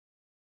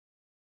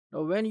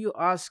Now, when you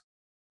ask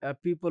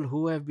people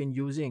who have been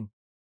using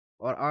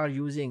or are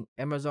using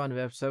Amazon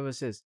Web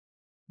Services,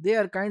 they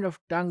are kind of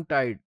tongue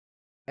tied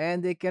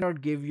and they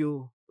cannot give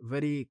you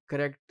very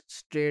correct,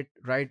 straight,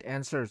 right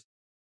answers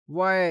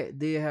why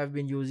they have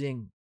been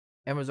using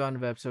Amazon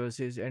Web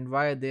Services and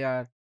why they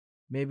are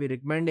maybe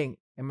recommending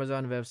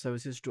Amazon Web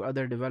Services to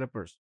other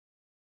developers.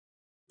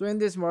 So, in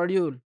this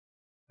module,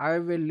 I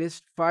will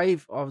list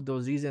five of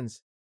those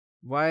reasons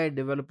why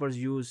developers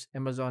use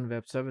Amazon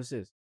Web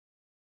Services.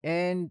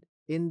 And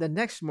in the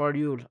next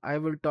module, I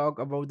will talk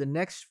about the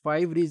next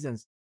five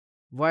reasons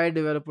why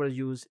developers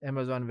use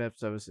Amazon Web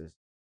Services.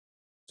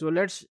 So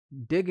let's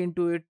dig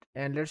into it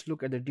and let's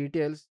look at the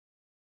details.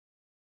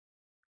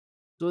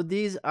 So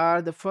these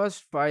are the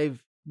first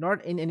five,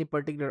 not in any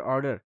particular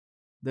order,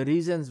 the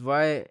reasons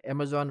why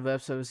Amazon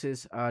Web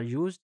Services are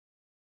used.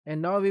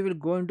 And now we will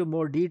go into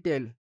more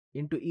detail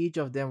into each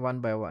of them one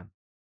by one.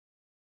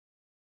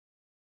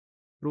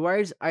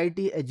 Provides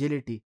IT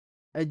agility.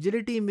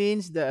 Agility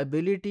means the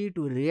ability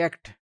to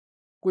react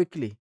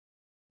quickly,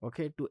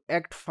 okay, to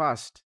act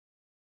fast.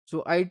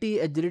 So IT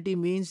agility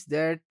means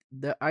that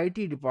the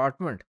IT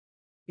department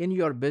in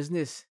your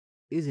business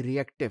is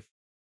reactive.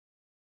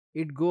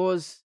 It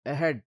goes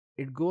ahead,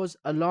 it goes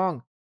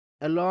along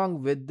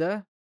with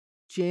the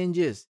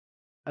changes,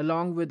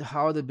 along with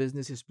how the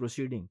business is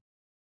proceeding,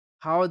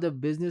 how the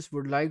business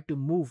would like to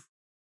move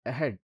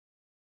ahead.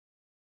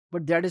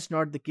 But that is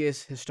not the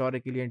case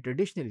historically and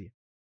traditionally.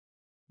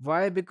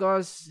 Why?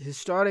 Because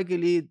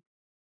historically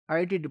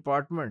IT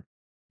department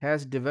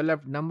has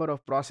developed number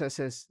of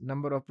processes,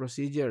 number of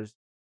procedures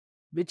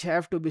which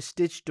have to be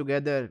stitched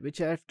together, which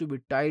have to be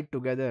tied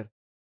together.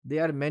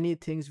 There are many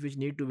things which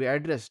need to be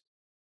addressed.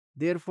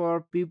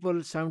 Therefore,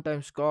 people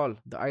sometimes call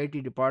the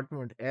IT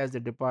department as the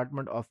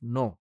department of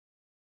no.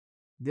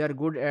 They are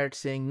good at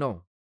saying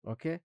no.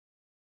 Okay.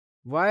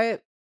 Why?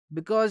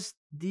 Because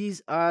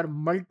these are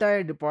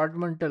multi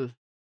departmental,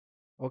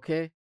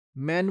 okay,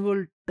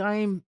 manual,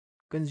 time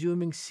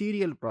consuming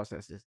serial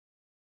processes.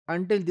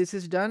 Until this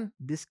is done,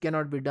 this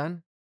cannot be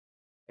done.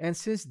 And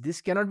since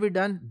this cannot be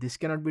done, this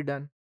cannot be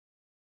done.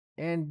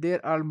 And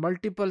there are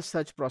multiple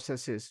such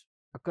processes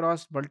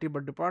across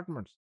multiple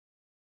departments.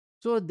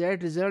 So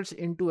that results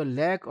into a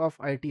lack of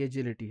IT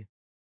agility.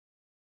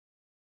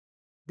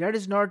 That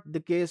is not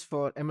the case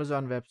for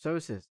Amazon Web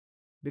Services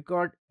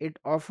because it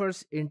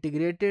offers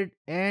integrated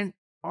and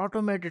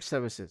automated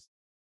services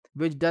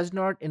which does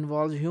not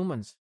involve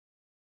humans.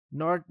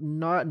 Not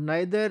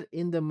neither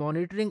in the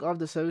monitoring of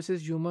the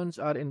services humans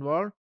are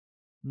involved,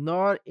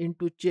 nor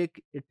into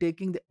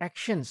taking the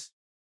actions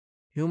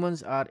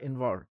humans are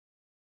involved,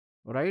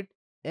 right?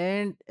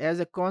 And as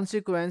a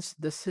consequence,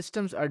 the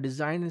systems are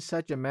designed in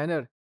such a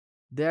manner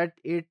that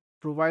it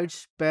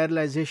provides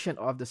parallelization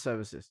of the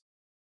services.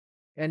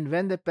 And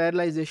when the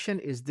parallelization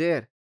is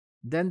there,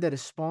 then the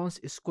response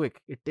is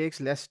quick. It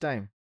takes less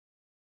time.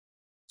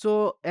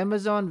 So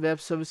Amazon Web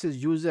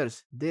Services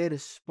users, they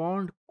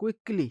respond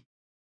quickly.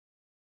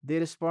 They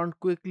respond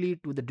quickly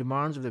to the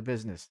demands of the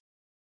business.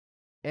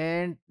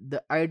 And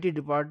the IT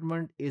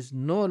department is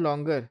no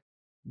longer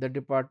the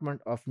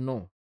department of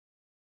no.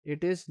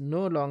 It is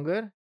no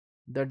longer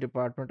the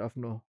department of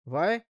no.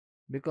 Why?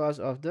 Because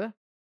of the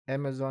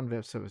Amazon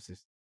Web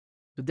Services.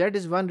 So that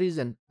is one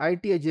reason.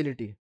 IT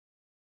agility,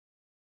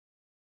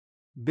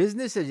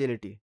 business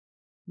agility.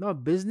 Now,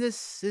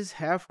 businesses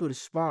have to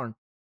respond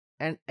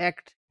and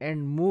act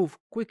and move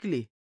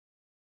quickly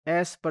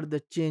as per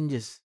the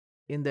changes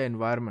in the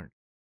environment,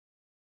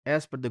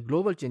 as per the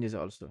global changes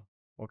also.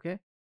 Okay.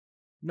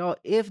 Now,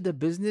 if the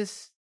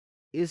business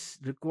is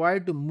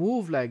required to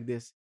move like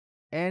this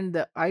and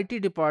the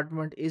IT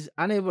department is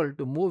unable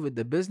to move with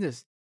the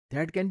business,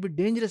 that can be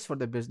dangerous for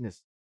the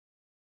business.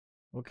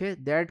 Okay.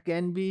 That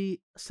can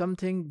be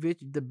something which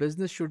the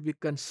business should be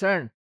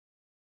concerned.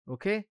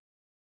 Okay.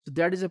 So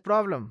that is a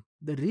problem.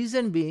 The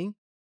reason being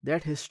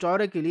that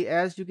historically,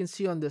 as you can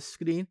see on the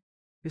screen,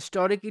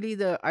 historically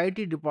the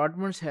IT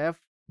departments have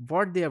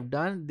what they have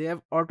done, they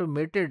have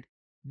automated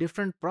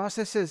different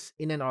processes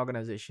in an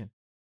organization.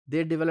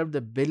 They developed the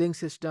billing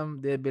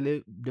system, they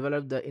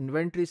developed the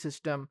inventory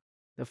system,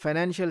 the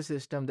financial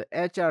system, the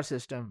HR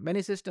system,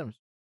 many systems.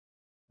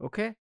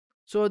 Okay.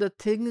 So the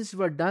things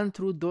were done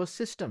through those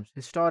systems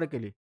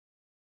historically.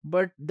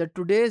 But the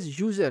today's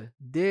user,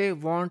 they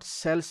want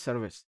self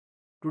service.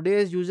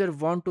 Today's user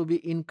want to be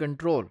in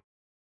control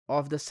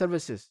of the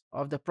services,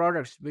 of the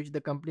products which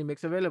the company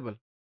makes available.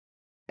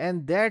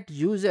 And that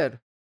user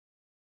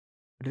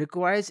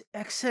requires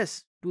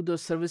access to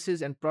those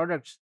services and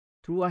products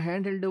through a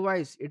handheld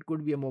device. It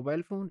could be a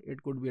mobile phone,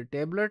 it could be a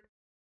tablet,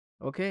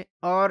 okay?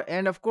 Or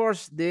and of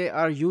course they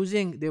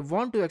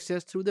want to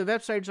access through the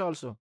websites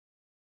also,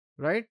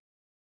 right?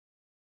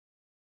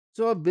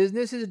 So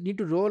businesses need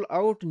to roll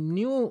out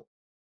new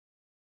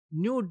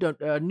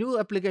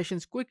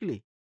applications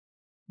quickly,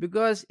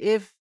 because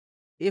if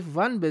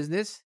one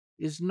business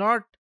is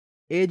not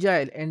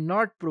agile and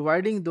not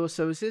providing those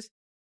services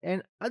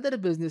and other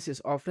businesses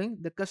offering,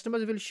 the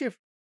customers will shift.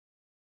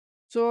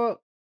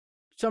 So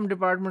Some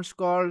departments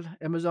call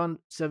Amazon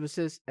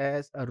services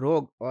as a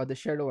rogue or the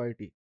shadow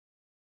IT.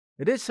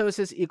 Rich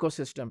services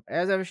ecosystem.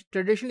 As I was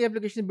traditionally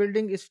application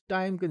building is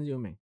time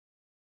consuming.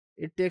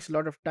 It takes a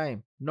lot of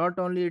time. Not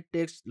only it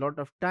takes a lot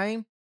of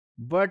time,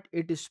 but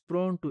it is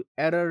prone to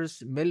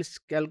errors,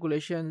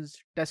 miscalculations,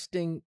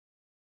 testing,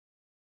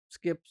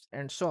 skips,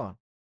 and so on.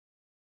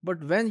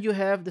 But when you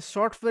have the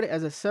software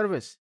as a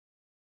service,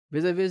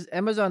 vis-a-vis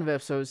Amazon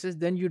Web Services,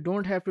 then you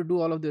don't have to do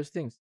all of those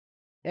things.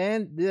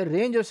 And the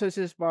range of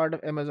services is part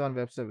of Amazon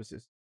Web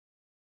Services.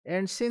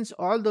 And since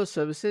all those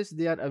services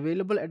they are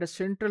available at a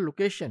central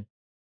location,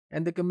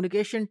 and the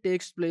communication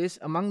takes place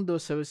among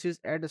those services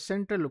at a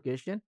central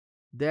location,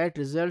 that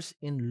results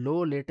in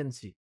low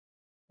latency.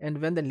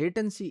 And when the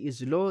latency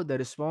is low, the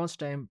response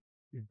time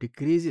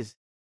decreases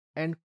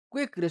and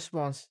quick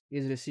response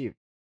is received.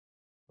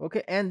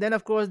 Okay, and then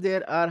of course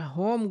there are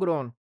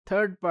homegrown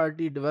third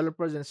party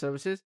developers and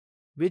services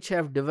which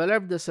have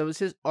developed the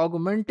services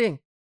augmenting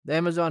the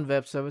Amazon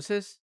Web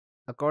Services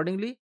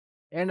accordingly.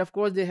 And of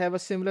course, they have a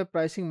similar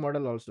pricing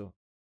model also.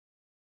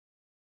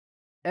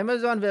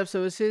 Amazon Web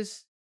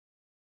Services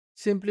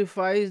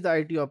simplifies the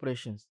IT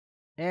operations.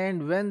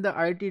 And when the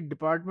IT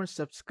department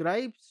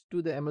subscribes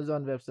to the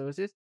Amazon Web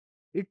Services,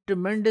 it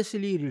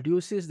tremendously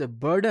reduces the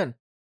burden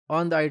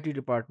on the IT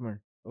department.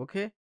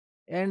 Okay.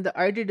 And the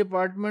IT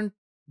department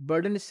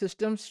burden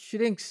systems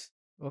shrinks.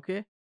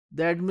 Okay.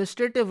 The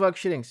administrative work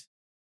shrinks.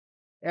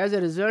 As a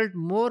result,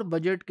 more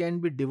budget can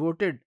be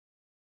devoted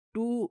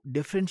to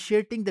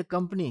differentiating the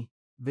company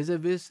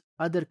vis-a-vis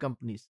other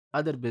companies,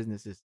 other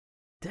businesses.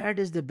 That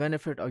is the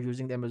benefit of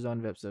using the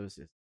Amazon Web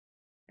Services.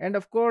 And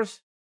of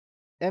course,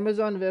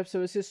 Amazon Web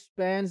Services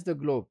spans the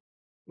globe.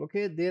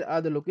 Okay, there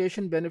are the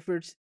location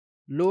benefits,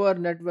 lower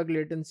network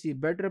latency,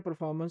 better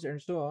performance,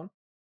 and so on.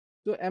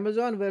 So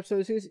Amazon Web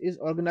Services is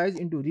organized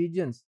into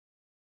regions.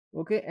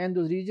 Okay, and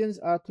those regions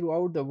are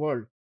throughout the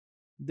world.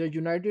 The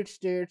United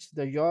States,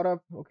 the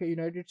Europe, okay,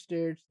 United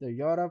States, the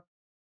Europe,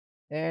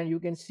 and you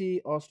can see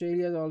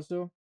Australia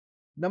also.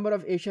 Number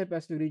of Asia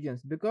Pacific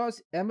regions.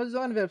 Because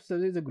Amazon Web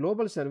Services is a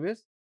global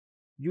service,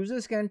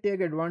 users can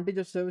take advantage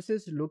of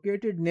services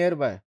located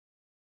nearby.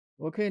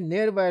 Okay,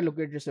 nearby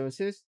located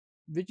services,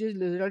 which is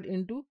result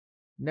into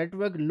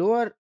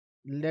lower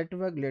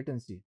network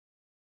latency.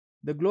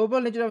 The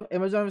global nature of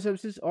Amazon Web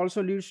Services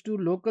also leads to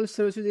local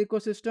services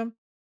ecosystem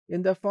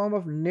in the form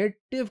of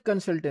native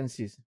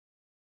consultancies.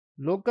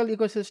 Local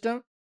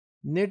ecosystem,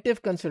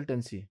 native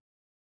consultancy.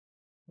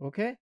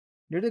 Okay,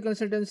 native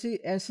consultancy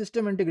and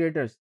system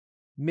integrators,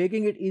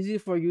 making it easy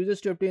for users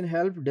to obtain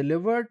help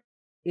delivered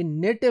in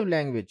native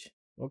language.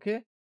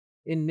 Okay,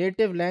 in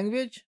native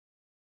language,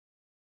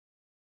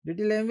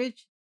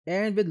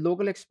 and with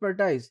local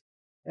expertise.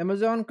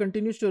 Amazon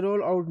continues to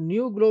roll out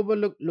new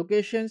global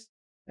locations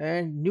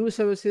and new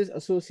services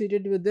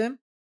associated with them.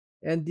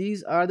 And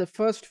these are the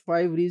first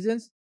 5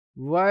 reasons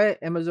why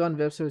Amazon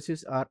Web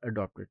Services are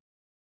adopted.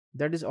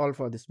 That is all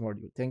for this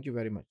module. Thank you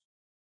very much.